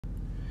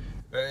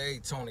Hey,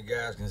 Tony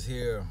Gaskins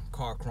here,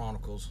 Car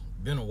Chronicles.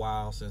 Been a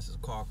while since it's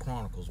Car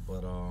Chronicles,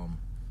 but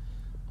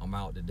I'm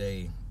out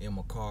today in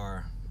my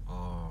car,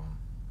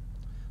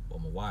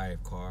 with my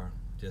wife car,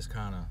 just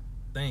kind of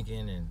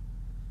thinking and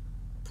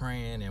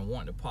praying and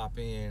wanting to pop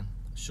in,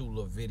 shoot a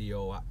little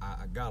video.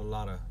 I got a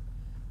lot of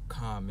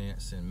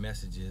comments and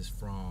messages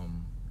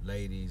from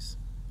ladies,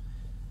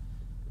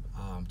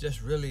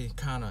 just really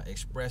kind of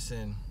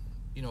expressing,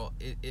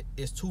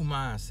 it's two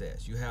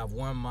mindsets. You have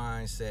one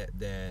mindset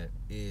that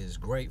is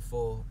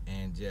grateful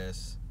and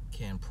just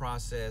can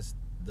process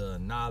the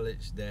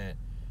knowledge that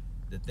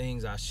the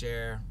things I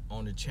share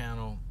on the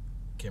channel,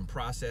 can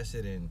process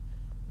it and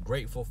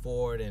grateful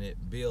for it, and it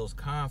builds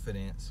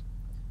confidence.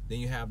 Then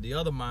you have the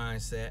other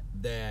mindset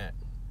that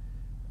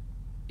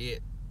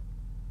it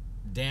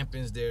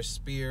dampens their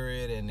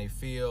spirit and they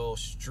feel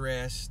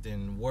stressed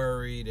and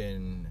worried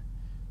and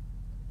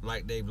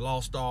like they've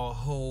lost all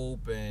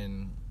hope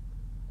and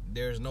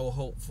there's no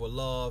hope for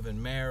love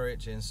and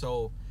marriage. And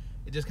so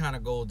it just kind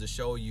of goes to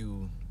show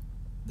you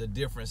the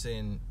difference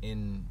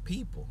in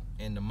people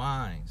and the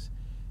minds,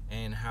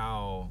 and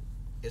how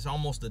it's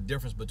almost the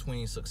difference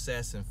between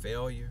success and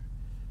failure,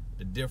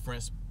 the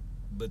difference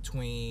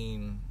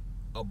between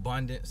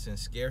abundance and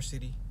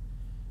scarcity.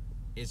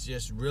 It's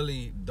just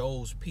really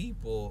those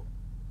people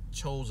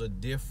chose a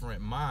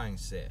different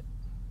mindset.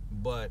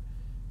 But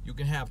you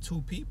can have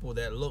two people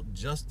that look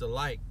just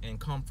alike and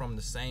come from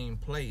the same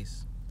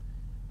place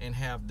and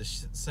have the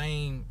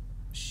same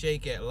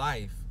shake at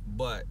life,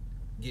 but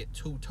get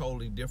two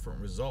totally different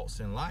results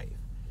in life.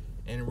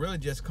 And it really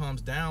just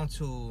comes down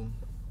to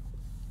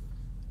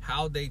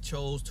how they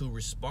chose to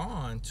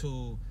respond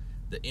to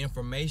the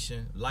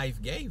information life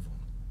gave them.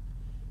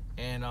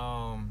 And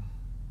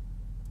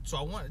so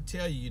I want to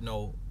tell you,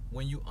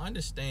 when you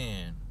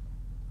understand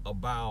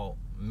about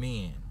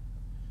men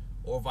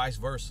or vice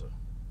versa,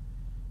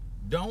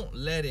 don't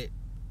let it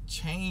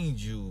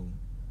change you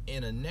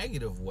in a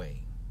negative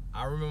way.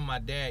 I remember my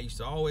dad used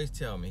to always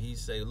tell me, he'd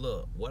say,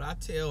 look, what I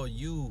tell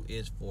you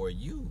is for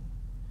you.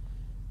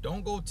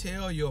 Don't go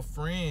tell your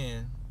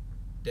friend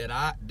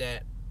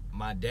that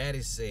my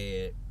daddy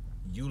said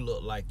you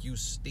look like you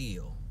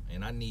steal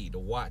and I need to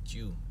watch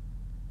you.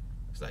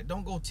 It's like,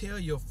 don't go tell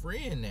your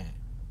friend that,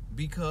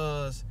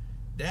 because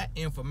that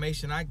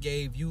information I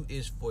gave you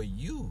is for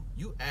you.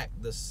 You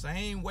act the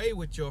same way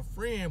with your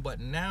friend, but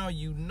now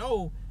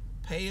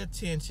pay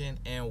attention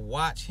and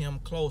watch him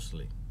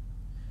closely.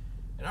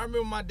 And I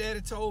remember my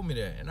daddy told me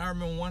that. And I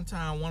remember one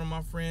time one of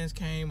my friends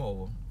came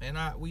over and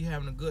we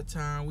having a good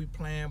time. We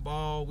playing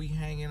ball, we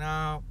hanging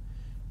out,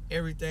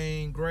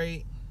 everything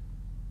great.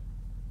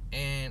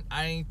 And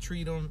I ain't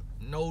treat him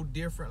no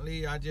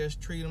differently. I just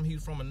treat him.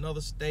 He's from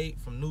another state,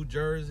 from New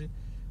Jersey.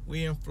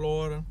 We in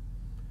Florida.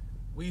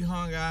 We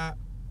hung out.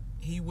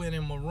 He went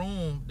in my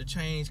room to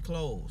change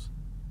clothes.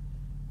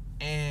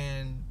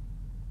 And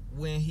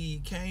when he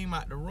came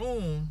out the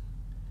room,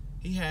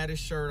 he had his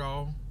shirt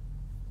off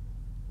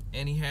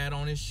and he had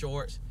on his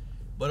shorts.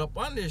 But up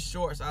under his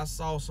shorts, I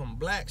saw some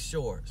black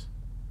shorts.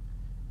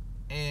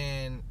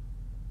 And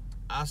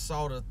I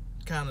saw the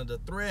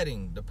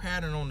threading, the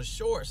pattern on the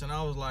shorts, and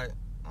I was like,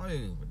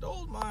 hey,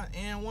 those my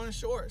N1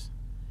 shorts?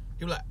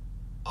 He was like,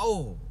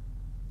 oh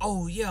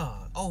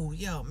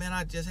yeah, man,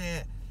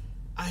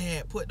 I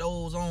had put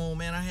those on,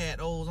 man, I had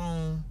those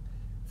on,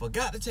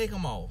 forgot to take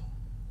them off.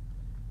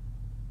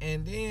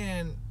 And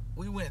then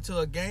we went to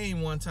a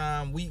game one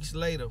time weeks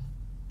later,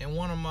 and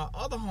one of my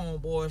other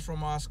homeboys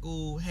from our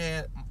school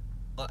had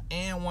an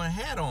N1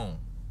 hat on.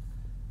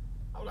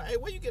 I was like, hey,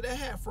 where you get that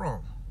hat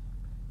from?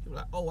 He was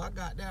like, oh, I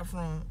got that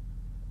from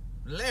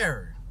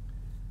Larry.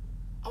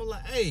 I was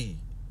like, hey,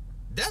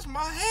 that's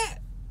my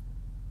hat.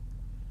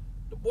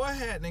 The boy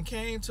had then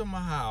came to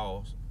my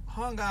house,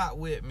 hung out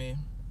with me,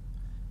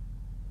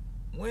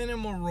 went in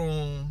my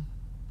room,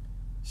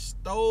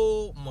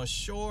 stole my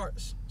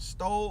shorts,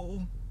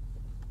 stole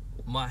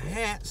my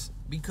hats,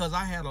 because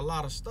I had a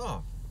lot of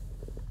stuff.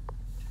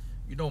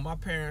 My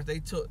parents, they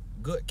took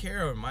good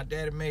care of me. My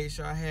daddy made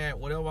sure I had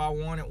whatever I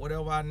wanted,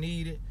 whatever I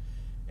needed.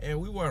 And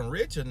we weren't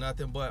rich or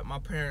nothing, but my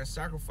parents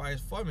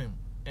sacrificed for me.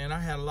 And I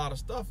had a lot of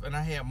stuff, and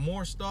I had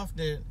more stuff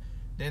than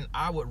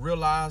I would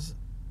realize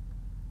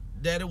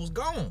that it was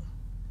gone.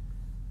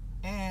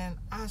 And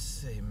I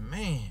say,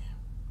 man,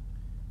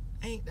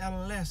 ain't that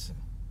a lesson?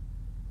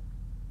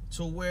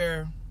 To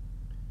where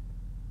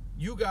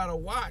you gotta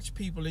watch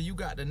people and you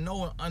got to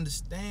know and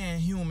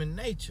understand human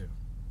nature.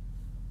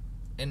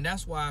 And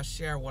that's why I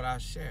share what I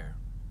share.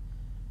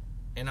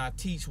 And I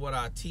teach what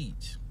I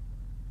teach.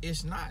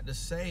 It's not to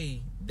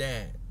say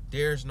that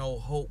there's no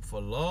hope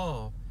for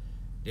love.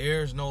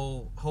 There's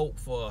no hope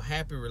for a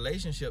happy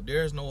relationship.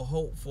 There's no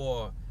hope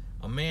for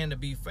a man to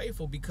be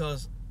faithful,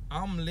 because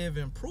I'm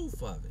living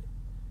proof of it.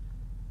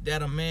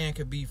 That a man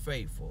can be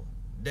faithful.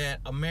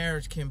 That a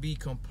marriage can be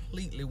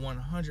completely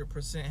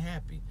 100%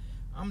 happy.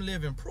 I'm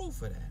living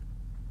proof of that.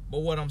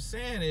 But what I'm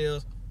saying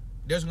is,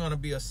 there's going to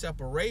be a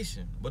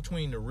separation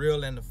between the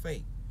real and the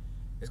fake.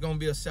 There's going to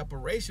be a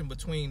separation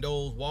between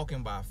those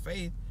walking by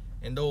faith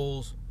and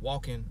those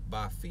walking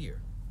by fear.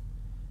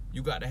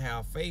 You got to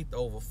have faith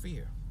over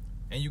fear.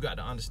 And you got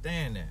to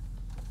understand that.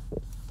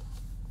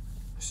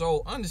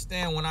 So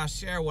understand, when I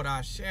share what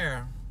I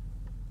share,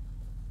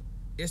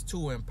 it's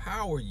to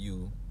empower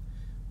you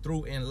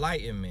through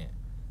enlightenment.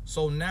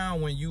 So now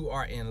when you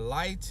are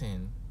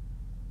enlightened,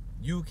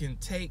 you can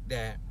take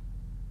that,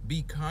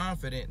 be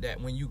confident that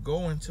when you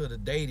go into the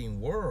dating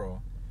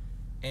world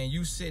and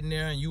you sitting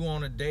there and you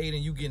on a date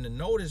and you getting to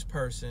know this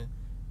person,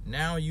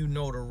 now you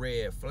know the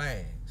red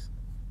flags.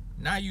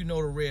 Now you know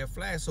the red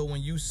flags. So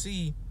when you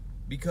see,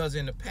 because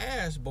in the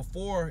past,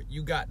 before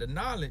you got the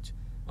knowledge,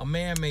 a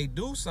man may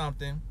do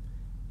something,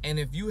 and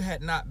if you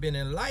had not been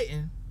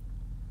enlightened,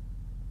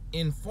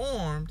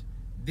 informed,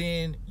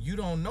 then you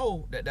don't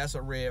know that that's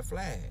a red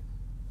flag.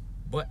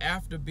 But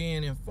after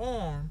being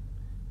informed,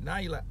 now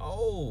you're like,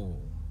 oh,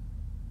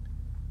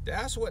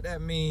 that's what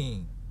that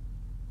means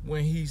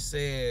when he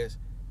says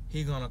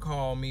he gonna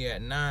call me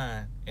at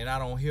 9 and I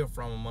don't hear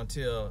from him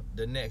until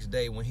the next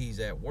day when he's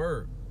at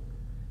work.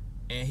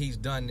 And he's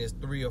done this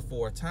 3 or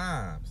 4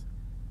 times.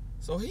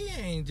 So he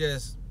ain't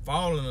just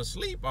falling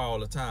asleep all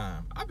the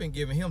time. I've been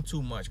giving him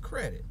too much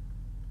credit.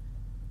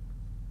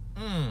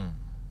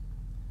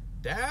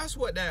 That's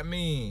what that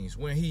means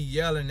when he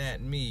yelling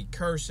at me,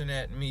 cursing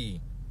at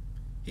me.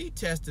 He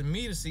testing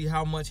me to see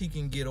how much he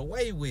can get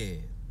away with.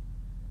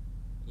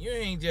 You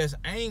ain't just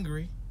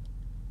angry.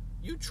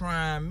 You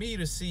trying me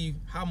to see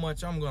how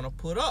much I'm gonna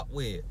put up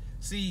with.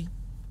 See,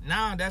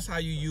 now that's how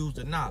you use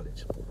the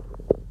knowledge.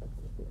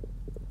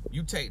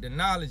 You take the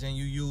knowledge and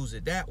you use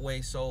it that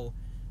way, so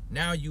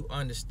now you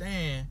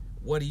understand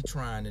what he's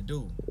trying to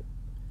do.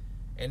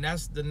 And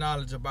that's the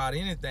knowledge about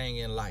anything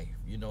in life,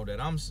 you know, that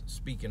I'm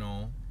speaking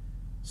on.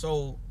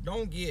 So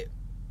don't get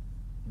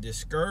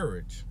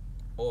discouraged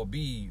or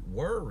be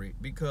worried,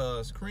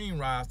 because cream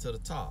rise to the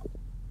top.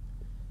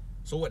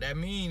 So what that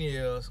means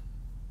is,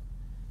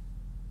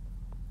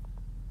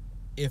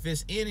 if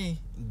it's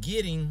any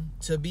getting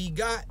to be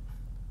got,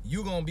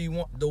 you're going to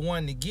be the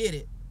one to get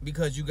it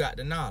because you got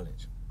the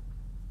knowledge.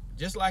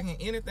 Just like in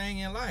anything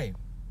in life,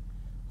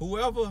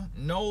 whoever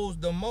knows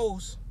the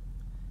most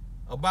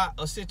about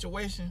a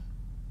situation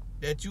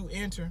that you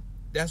enter,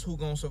 that's who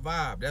gonna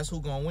survive. That's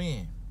who gonna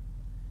win.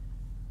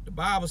 The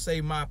Bible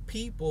say, my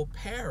people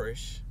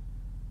perish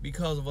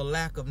because of a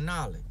lack of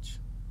knowledge.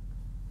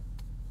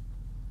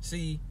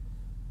 See,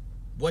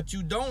 what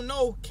you don't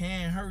know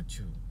can hurt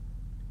you,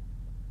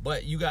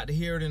 but you got to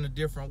hear it in a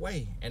different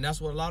way. And that's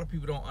what a lot of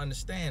people don't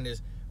understand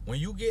is, when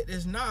you get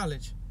this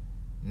knowledge,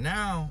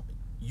 now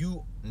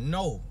you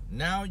know,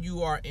 now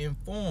you are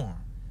informed.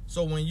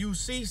 So when you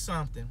see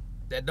something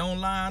that don't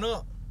line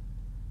up,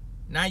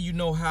 now you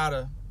know how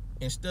to,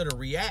 instead of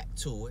react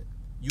to it,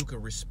 you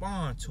can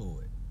respond to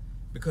it,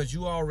 because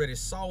you already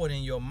saw it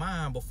in your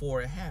mind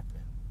before it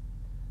happened.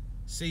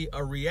 See,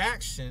 a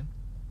reaction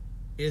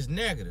is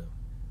negative.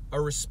 A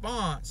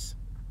response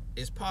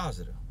is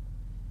positive.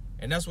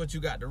 And that's what you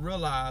got to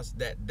realize,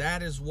 that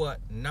that is what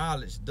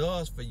knowledge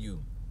does for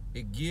you.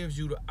 It gives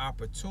you the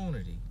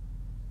opportunity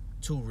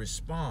to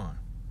respond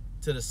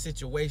to the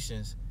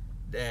situations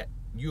that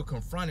you're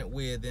confronted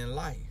with in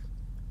life.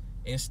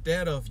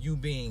 Instead of you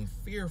being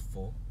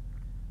fearful,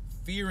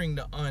 fearing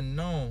the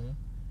unknown,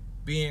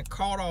 being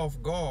caught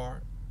off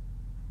guard,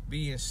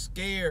 being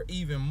scared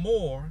even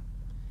more,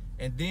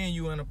 and then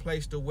you're in a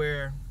place to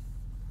where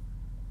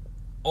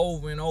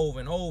over and over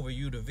and over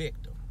you the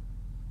victim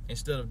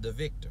instead of the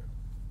victor.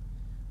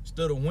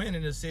 Instead of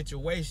winning the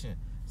situation,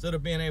 instead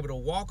of being able to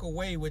walk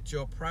away with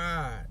your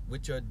pride,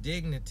 with your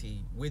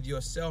dignity, with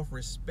your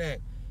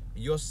self-respect,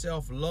 your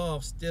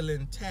self-love still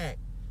intact,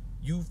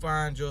 you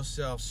find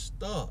yourself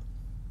stuck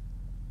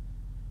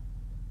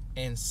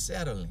and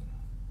settling.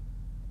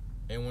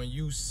 And when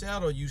you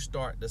settle, you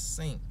start to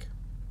sink.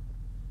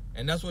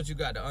 And that's what you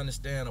got to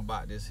understand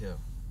about this here.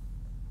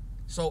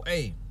 So,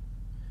 hey,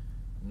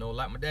 you know,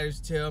 like my daddy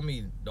used to tell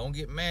me, don't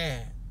get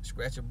mad,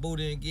 scratch your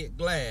booty and get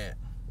glad.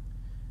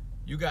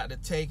 You got to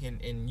take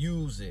and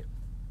use it.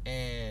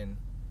 And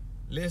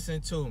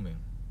listen to me.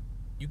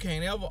 You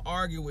can't ever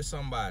argue with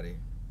somebody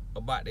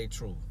about their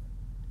truth.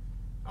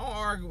 I don't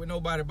argue with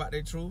nobody about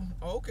their truth.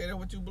 Oh, okay, that's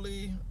what you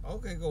believe?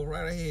 Okay, go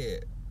right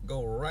ahead.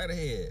 Go right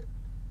ahead.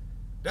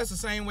 That's the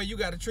same way you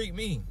got to treat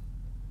me.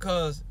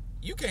 Because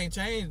you can't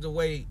change the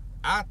way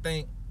I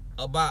think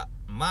about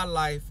my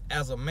life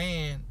as a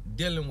man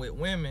dealing with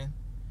women.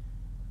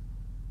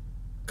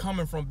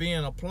 Coming from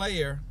being a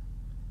player,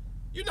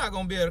 you're not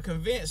going to be able to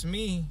convince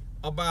me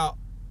about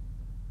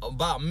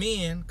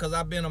men, because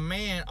I've been a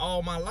man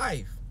all my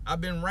life.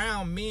 I've been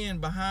around men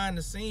behind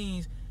the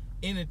scenes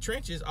in the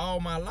trenches all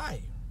my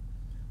life.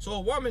 So a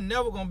woman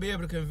never going to be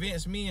able to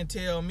convince me and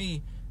tell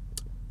me,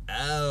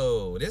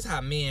 oh, this is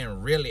how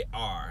men really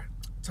are.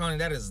 Tony,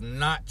 that is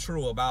not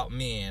true about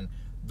men.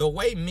 The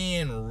way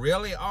men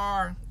really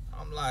are,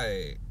 I'm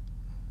like,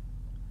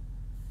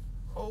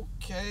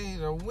 okay,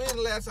 when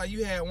the last time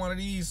you had one of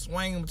these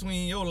swinging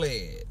between your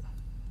legs?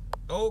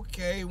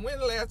 Okay, when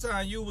the last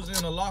time you was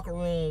in a locker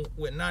room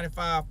with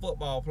 95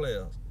 football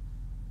players?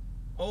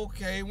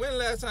 Okay, when the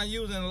last time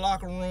you was in a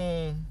locker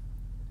room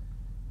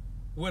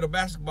with a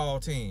basketball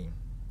team.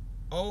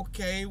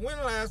 Okay, when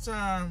the last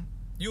time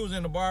you was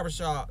in the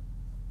barbershop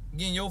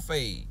getting your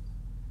fade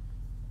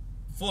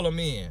full of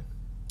men?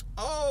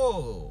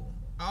 Oh,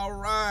 all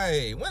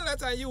right. When the last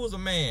time you was a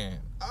man?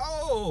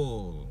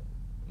 Oh,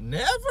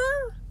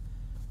 never?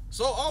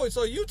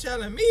 So you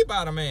telling me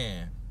about a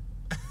man?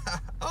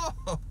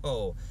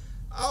 Oh,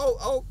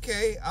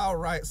 okay. All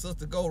right,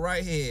 sister, go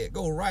right ahead.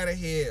 Go right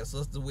ahead,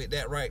 sister, with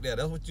that right there.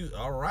 That's what you,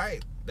 all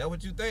right. That's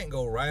what you think.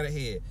 Go right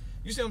ahead.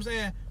 You see what I'm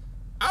saying?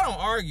 I don't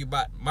argue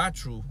about my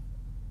truth,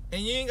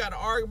 and you ain't got to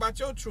argue about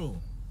your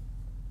truth.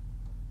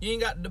 You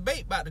ain't got to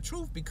debate about the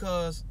truth,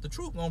 because the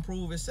truth gonna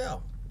prove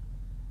itself.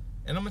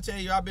 And I'm gonna tell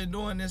you, I've been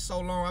doing this so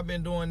long. I've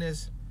been doing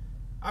this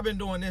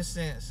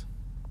since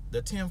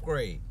the 10th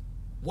grade.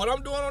 What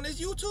I'm doing on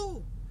this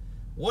YouTube,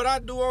 what I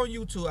do on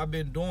YouTube, I've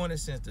been doing it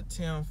since the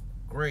 10th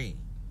grade.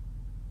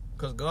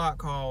 Because God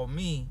called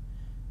me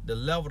to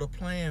level the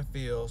playing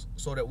fields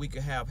so that we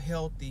could have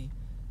healthy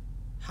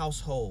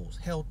households,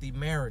 healthy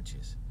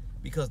marriages.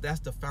 Because that's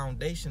the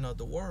foundation of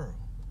the world.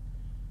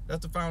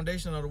 That's the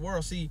foundation of the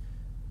world. See,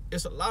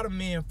 it's a lot of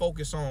men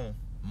focus on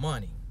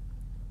money,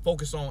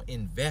 focus on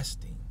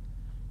investing.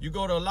 You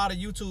go to a lot of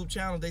YouTube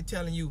channels, they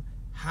telling you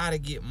how to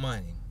get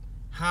money,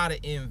 how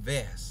to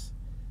invest,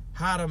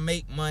 how to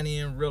make money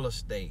in real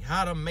estate,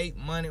 how to make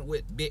money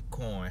with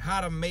Bitcoin,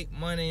 how to make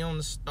money on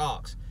the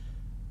stocks.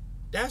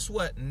 That's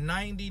what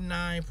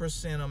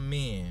 99% of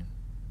men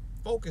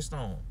focused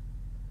on.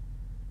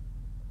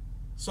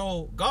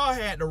 So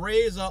God had to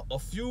raise up a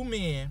few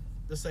men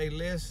to say,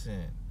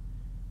 listen,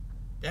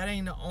 that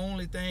ain't the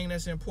only thing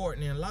that's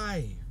important in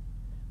life.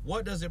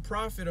 What does it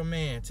profit a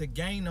man to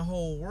gain the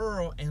whole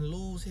world and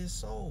lose his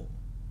soul?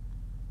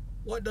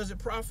 What does it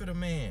profit a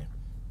man?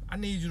 I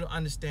need you to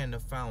understand the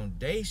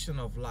foundation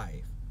of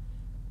life.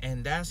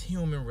 And that's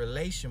human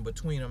relation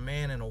between a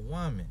man and a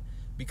woman.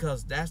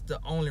 Because that's the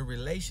only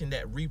relation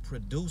that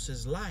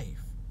reproduces life.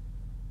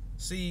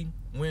 See,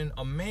 when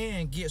a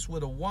man gets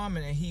with a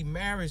woman and he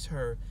marries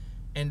her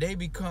and they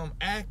become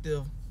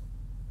active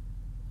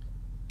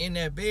in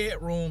their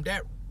bedroom,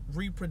 that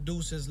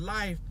reproduces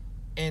life,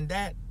 and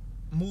that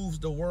moves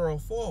the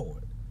world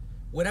forward.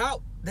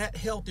 Without that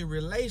healthy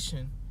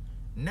relation,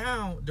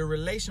 now the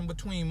relation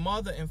between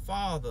mother and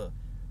father,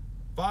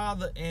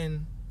 father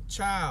and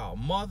child,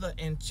 mother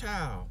and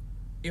child,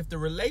 if the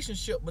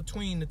relationship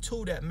between the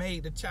two that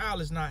made the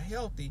child is not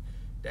healthy,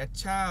 that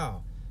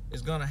child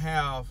is going to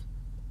have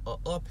an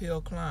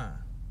uphill climb.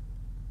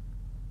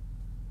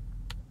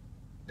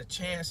 The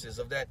chances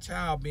of that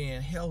child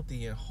being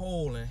healthy and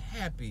whole and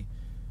happy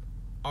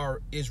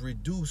is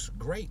reduced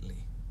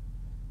greatly,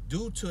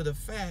 due to the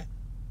fact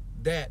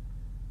that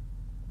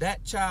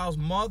that child's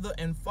mother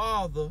and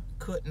father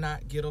could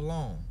not get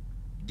along,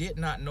 did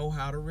not know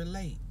how to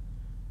relate,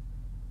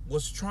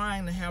 was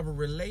trying to have a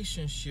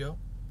relationship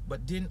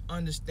but didn't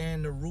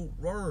understand the root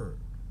word,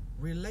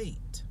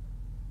 relate.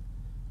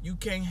 You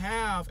can't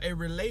have a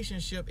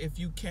relationship if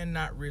you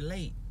cannot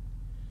relate.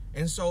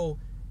 And so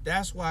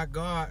that's why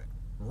God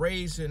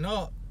raising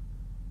up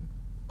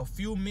a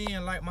few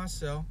men like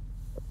myself.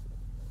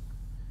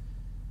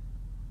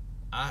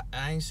 I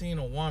ain't seen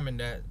a woman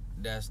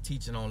that's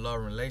teaching on love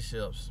and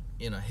relationships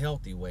in a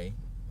healthy way.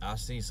 I've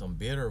seen some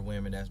bitter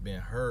women that's been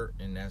hurt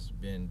and that's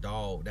been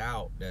dogged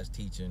out, that's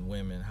teaching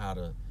women how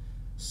to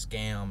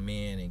scam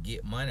men and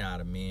get money out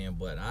of men.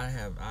 But I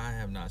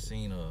have not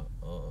seen a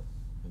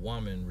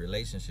woman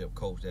relationship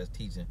coach that's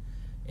teaching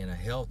in a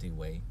healthy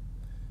way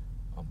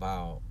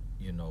about,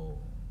 you know,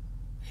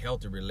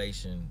 healthy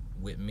relation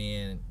with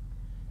men.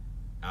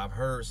 I've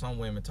heard some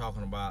women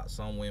talking about,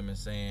 some women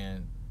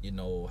saying, you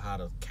know, how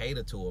to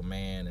cater to a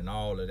man and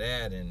all of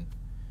that, and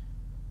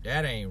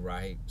that ain't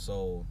right.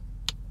 So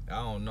I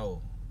don't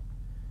know.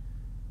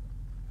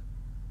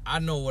 I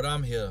know what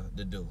I'm here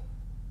to do,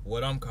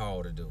 what I'm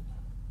called to do.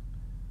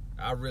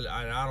 I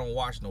don't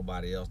watch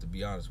nobody else, to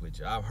be honest with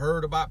you. I've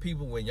heard about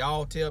people when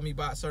y'all tell me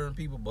about certain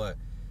people, but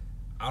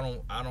I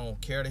don't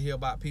care to hear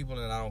about people,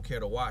 and I don't care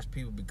to watch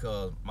people,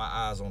 because my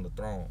eyes on the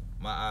throne,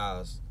 my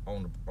eyes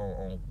on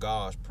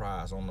God's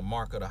prize, on the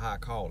mark of the high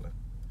calling.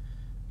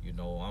 You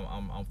know,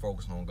 I'm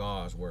focused on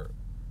God's work.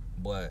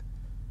 But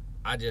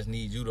I just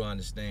need you to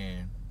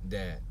understand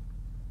that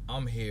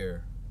I'm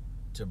here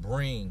to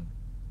bring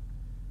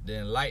the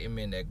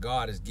enlightenment that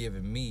God has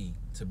given me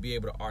to be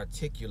able to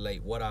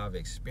articulate what I've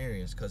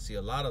experienced. Because see,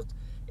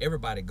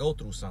 everybody go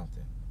through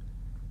something.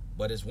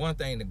 But it's one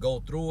thing to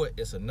go through it,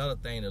 it's another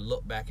thing to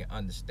look back and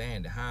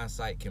understand it.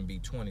 Hindsight can be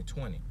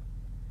 20/20.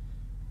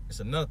 It's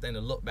another thing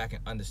to look back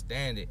and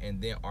understand it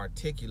and then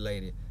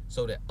articulate it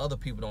so that other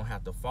people don't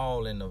have to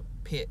fall in the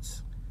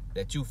pits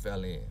that you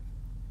fell in.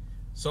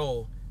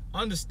 So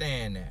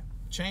understand that.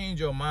 Change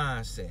your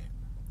mindset.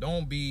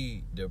 Don't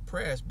be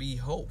depressed, be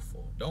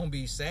hopeful. Don't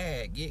be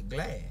sad, get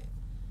glad.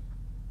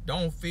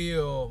 Don't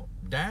feel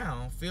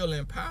down, feel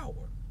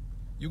empowered.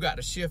 You got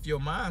to shift your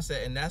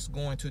mindset, and that's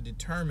going to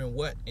determine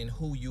what and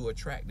who you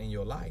attract in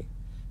your life.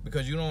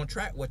 Because you don't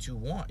attract what you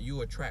want,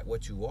 you attract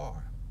what you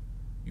are.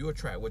 You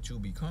attract what you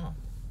become.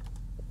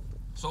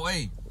 So,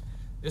 hey,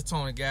 It's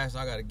Tony Gas.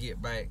 I got to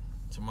get back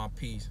to my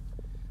piece.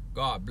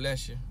 God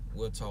bless you.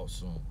 We'll talk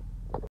soon.